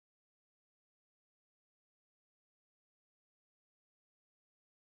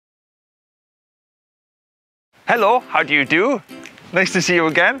Hello, how do you do? Nice to see you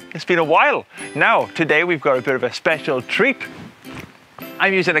again. It's been a while. Now, today we've got a bit of a special treat.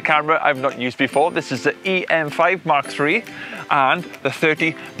 I'm using a camera I've not used before. This is the E-M5 Mark III and the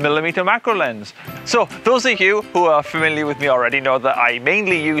 30mm macro lens. So those of you who are familiar with me already know that I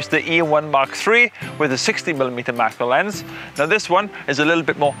mainly use the E-M1 Mark III with a 60mm macro lens. Now this one is a little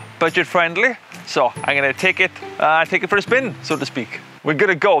bit more budget friendly, so I'm gonna take it for a spin, so to speak. We're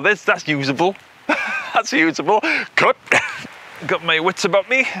gonna go. That's usable. That's usable. Cut. Got my wits about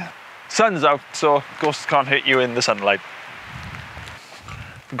me. Sun's out, so ghosts can't hurt you in the sunlight.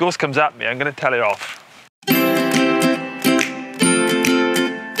 If a ghost comes at me, I'm going to tell it off.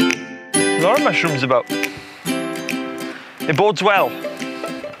 A lot of mushrooms about. It bodes well.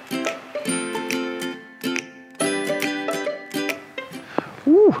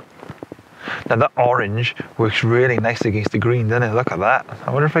 Ooh. Now that orange works really nice against the green, doesn't it? Look at that.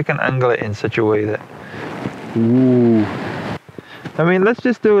 I wonder if I can angle it in such a way that... Ooh. I mean, let's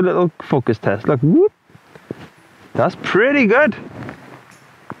just do a little focus test. Look, whoop. That's pretty good.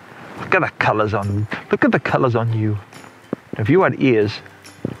 Look at the colours on. Look at the colours on you. If you had ears,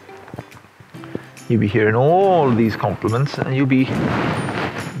 you'd be hearing all these compliments, and you'd be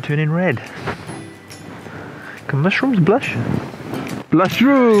turning red. Can mushrooms blush?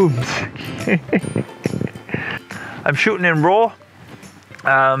 Blushrooms. I'm shooting in RAW.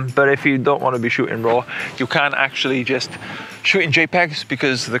 But if you don't want to be shooting RAW, you can actually just shoot in JPEGs,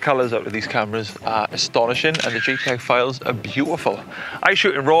 because the colors out of these cameras are astonishing and the JPEG files are beautiful. I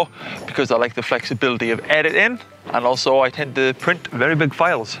shoot in RAW because I like the flexibility of editing, and also I tend to print very big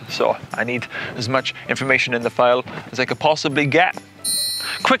files, so I need as much information in the file as I could possibly get.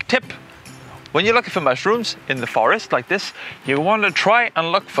 Quick tip: when you're looking for mushrooms in the forest like this, you want to try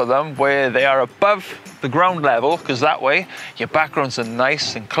and look for them where they are above the ground level, because that way your backgrounds are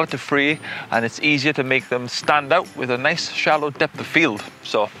nice and clutter-free and it's easier to make them stand out with a nice shallow depth of field.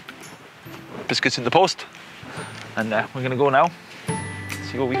 So, biscuits in the post, and we're going to go now,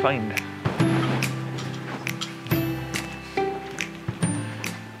 see what we find.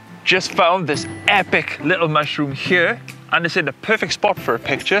 Just found this epic little mushroom here, and it's in the perfect spot for a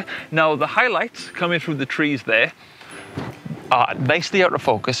picture. Now the highlights coming through the trees there are nicely out of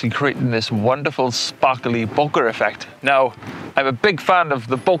focus and creating this wonderful sparkly bokeh effect. Now, I'm a big fan of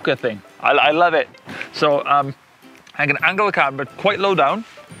the bokeh thing. I love it. So I'm going to angle the camera quite low down,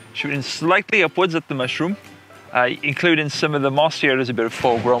 shooting slightly upwards at the mushroom, including some of the moss here as a bit of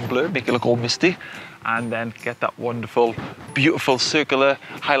foreground blur, make it look all misty, and then get that wonderful, beautiful circular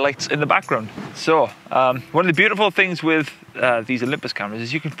highlights in the background. So one of the beautiful things with these Olympus cameras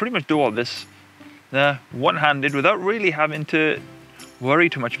is you can pretty much do all this one-handed without really having to worry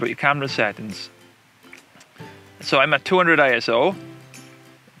too much about your camera settings. So I'm at 200 ISO,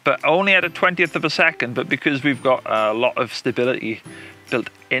 but only at a 20th of a second, but because we've got a lot of stability built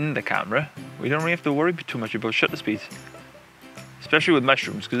in the camera, we don't really have to worry too much about shutter speeds, especially with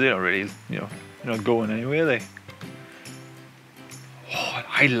mushrooms, because they don't really, they're not going anywhere, are they? Oh,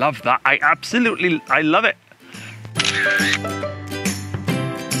 I love that. I love it.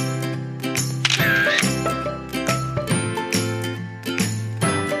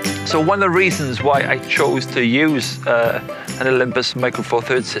 So one of the reasons why I chose to use an Olympus Micro Four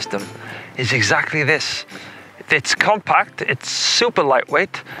Thirds system is exactly this. It's compact, it's super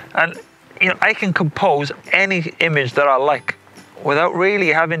lightweight, and I can compose any image that I like without really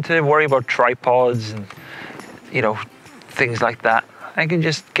having to worry about tripods and things like that. I can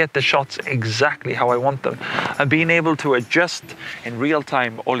just get the shots exactly how I want them, and being able to adjust in real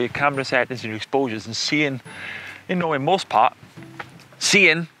time all your camera settings and your exposures, and seeing, in most part,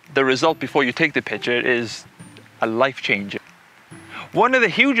 seeing the result before you take the picture is a life changer. One of the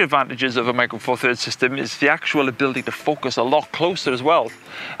huge advantages of a Micro Four Thirds system is the actual ability to focus a lot closer as well.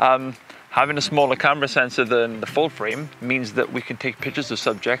 Having a smaller camera sensor than the full frame means that we can take pictures of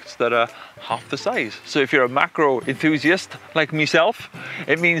subjects that are half the size. So if you're a macro enthusiast like myself,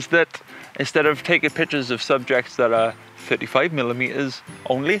 it means that instead of taking pictures of subjects that are 35mm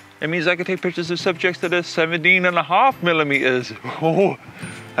only, it means I can take pictures of subjects that are 17.5mm. Oh,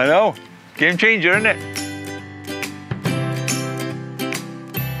 I know, game changer, isn't it?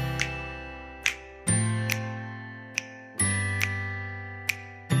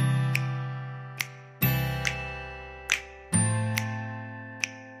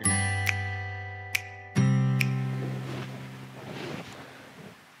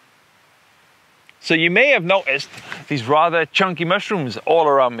 So you may have noticed these rather chunky mushrooms all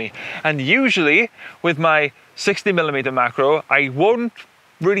around me. And usually with my 60mm macro, I won't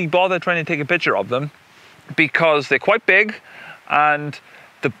really bother trying to take a picture of them because they're quite big and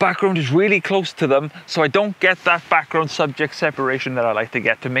the background is really close to them, so I don't get that background subject separation that I like to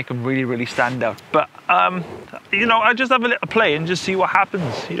get to make them really, really stand out. But, you know, I just have a little play and just see what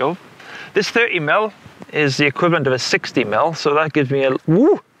happens, you know. This 30mm is the equivalent of a 60mm, so that gives me a,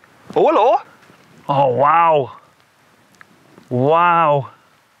 woo! Oh, hello! Oh, wow! Wow!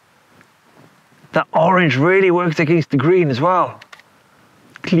 That orange really works against the green as well.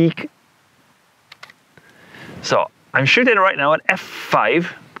 Click. So I'm shooting right now at f5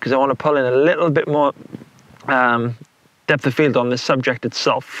 because I want to pull in a little bit more depth of field on the subject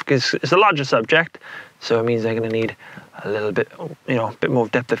itself, because it's a larger subject, so it means I'm going to need a little bit, you know, a bit more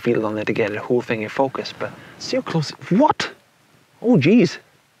depth of field on there to get the whole thing in focus. But see how close. What? Oh geez.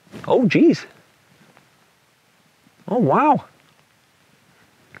 Oh geez. Oh wow.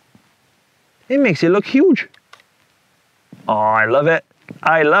 It makes it look huge. Oh, I love it.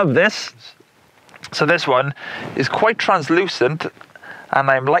 I love this. So this one is quite translucent, and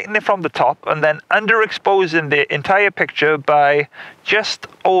I'm lighting it from the top and then underexposing the entire picture by just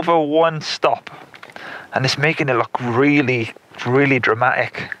over one stop. And it's making it look really, really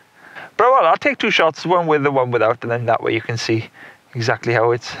dramatic. But well, I'll take two shots, one with and one without, and then that way you can see exactly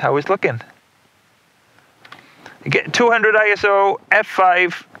how it's looking. You get 200 ISO,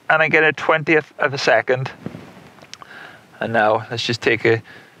 f5, and I get a 20th of a second. And now let's just take a,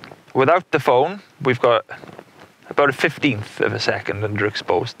 without the phone, we've got about a 15th of a second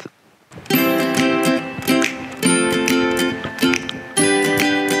underexposed.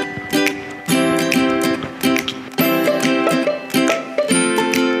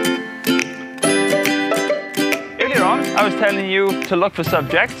 Earlier on, I was telling you to look for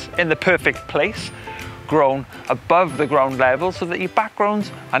subjects in the perfect place, grown above the ground level, so that your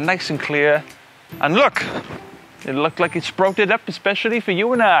backgrounds are nice and clear. And look, it looked like it sprouted up especially for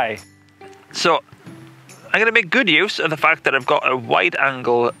you and I. So I'm going to make good use of the fact that I've got a wide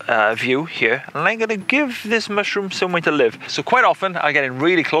angle view here, and I'm going to give this mushroom somewhere to live. So quite often I get in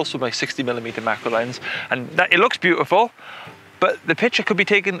really close with my 60mm macro lens, and it looks beautiful, but the picture could be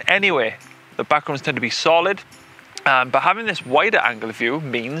taken anyway. The backgrounds tend to be solid, but having this wider angle view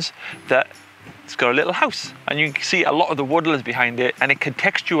means that it's got a little house, and you can see a lot of the woodlands behind it, and it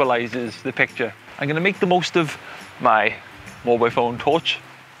contextualizes the picture. I'm going to make the most of my mobile phone torch,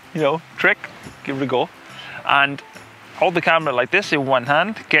 you know, trick, give it a go, and hold the camera like this in one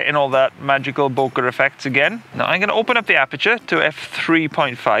hand, getting all that magical bokeh effects again. Now I'm going to open up the aperture to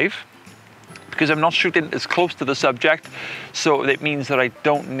f3.5 because I'm not shooting as close to the subject, so it means that I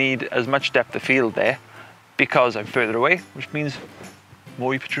don't need as much depth of field there because I'm further away, which means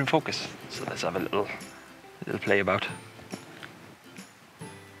more picture in focus. So let's have a little play about.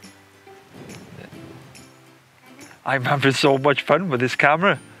 I'm having so much fun with this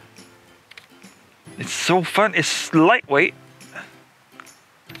camera. It's so fun. It's lightweight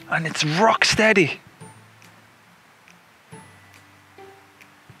and it's rock steady.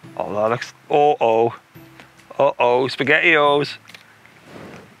 Oh, that looks, uh-oh, SpaghettiOs.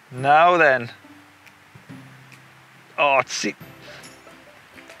 Now then. Oh, see,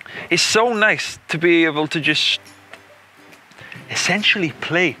 it's so nice to be able to just essentially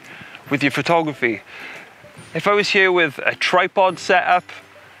play with your photography. If I was here with a tripod setup,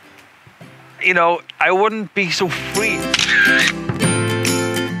 you know, I wouldn't be so free.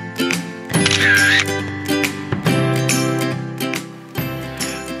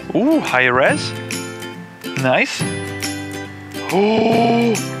 Ooh, high res. Nice.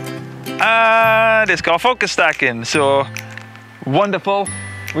 Oh, and it's got focus stacking, so wonderful.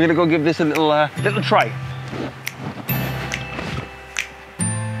 We're gonna go give this a little try.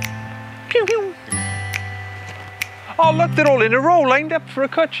 Pew, pew. Oh look, they're all in a row, lined up for a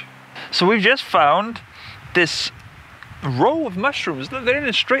cut. So we've just found this row of mushrooms. They're in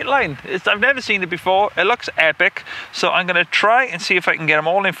a straight line. I've never seen it before. It looks epic. So I'm gonna try and see if I can get them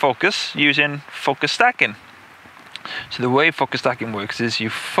all in focus using focus stacking. So the way focus stacking works is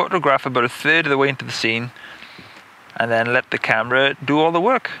you photograph about a third of the way into the scene and then let the camera do all the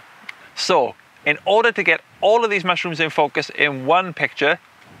work. So in order to get all of these mushrooms in focus in one picture,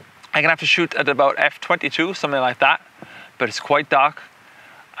 I'm gonna have to shoot at about f22, something like that, but it's quite dark,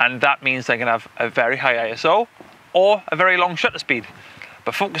 and that means I can have a very high ISO or a very long shutter speed.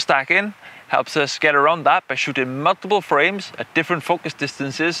 But focus stacking helps us get around that by shooting multiple frames at different focus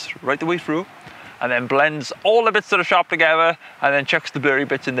distances right the way through, and then blends all the bits that are sharp together and then chucks the blurry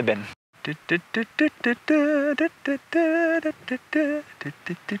bits in the bin. I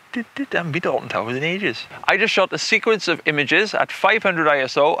haven't been to Alton Towers in ages. I just shot a sequence of images at 500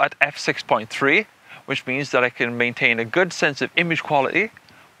 ISO at f6.3, which means that I can maintain a good sense of image quality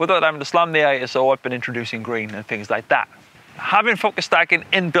without having to slam the ISO up and introducing grain and things like that. having focus stacking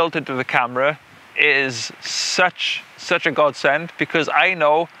inbuilt into the camera is such a godsend, because I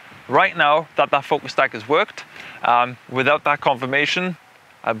know right now that focus stack has worked. Without that confirmation,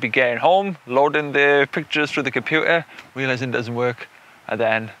 I'd be getting home, loading the pictures through the computer, realizing it doesn't work, and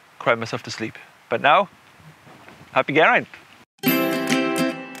then crying myself to sleep. But now, happy Geraint.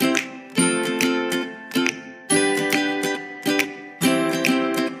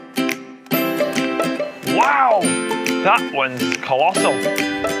 Wow, that one's colossal.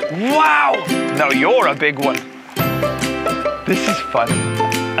 Wow, now you're a big one. This is fun.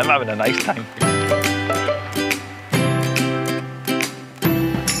 I'm having a nice time.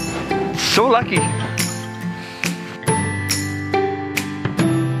 So lucky.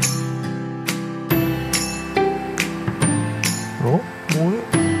 Oh,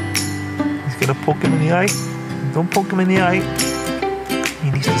 he's gonna poke him in the eye. Don't poke him in the eye.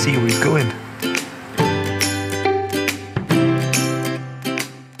 He needs to see where he's going.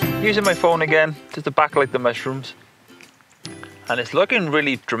 Using my phone again, just to backlight the mushrooms. And it's looking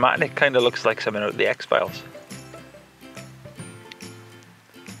really dramatic, kind of looks like something out of the X-Files.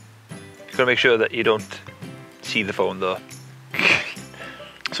 You've got to make sure that you don't see the phone though.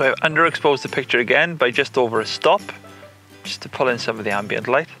 So I've underexposed the picture again by just over a stop, just to pull in some of the ambient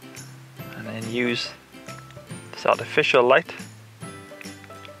light, and then use this artificial light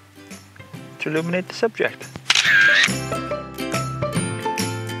to illuminate the subject.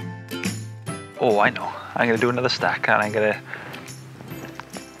 Oh, I know. I'm going to do another stack, and I'm going to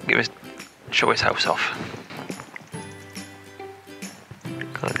show his house off.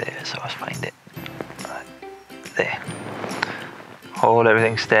 Go there, so let's find it. Right there. Hold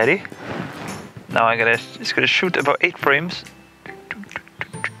everything steady. Now I'm just going to shoot about 8 frames.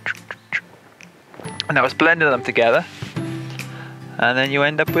 And now it's blending them together. And then you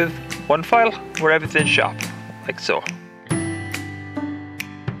end up with one file where everything's sharp, like so.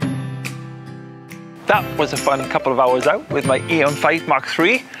 That was a fun couple of hours out with my E-M5 Mark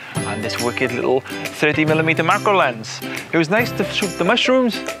III and this wicked little 30mm macro lens. It was nice to shoot the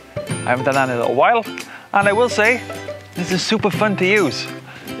mushrooms. I haven't done that in a little while. And I will say, this is super fun to use.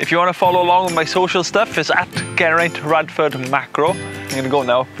 If you want to follow along with my social stuff, it's at Geraint Radford Macro. I'm going to go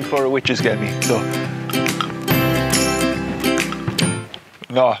now before the witches get me. So.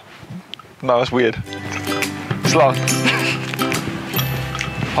 No, that's weird. It's long.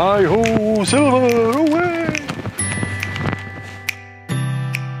 Hi ho, silver away.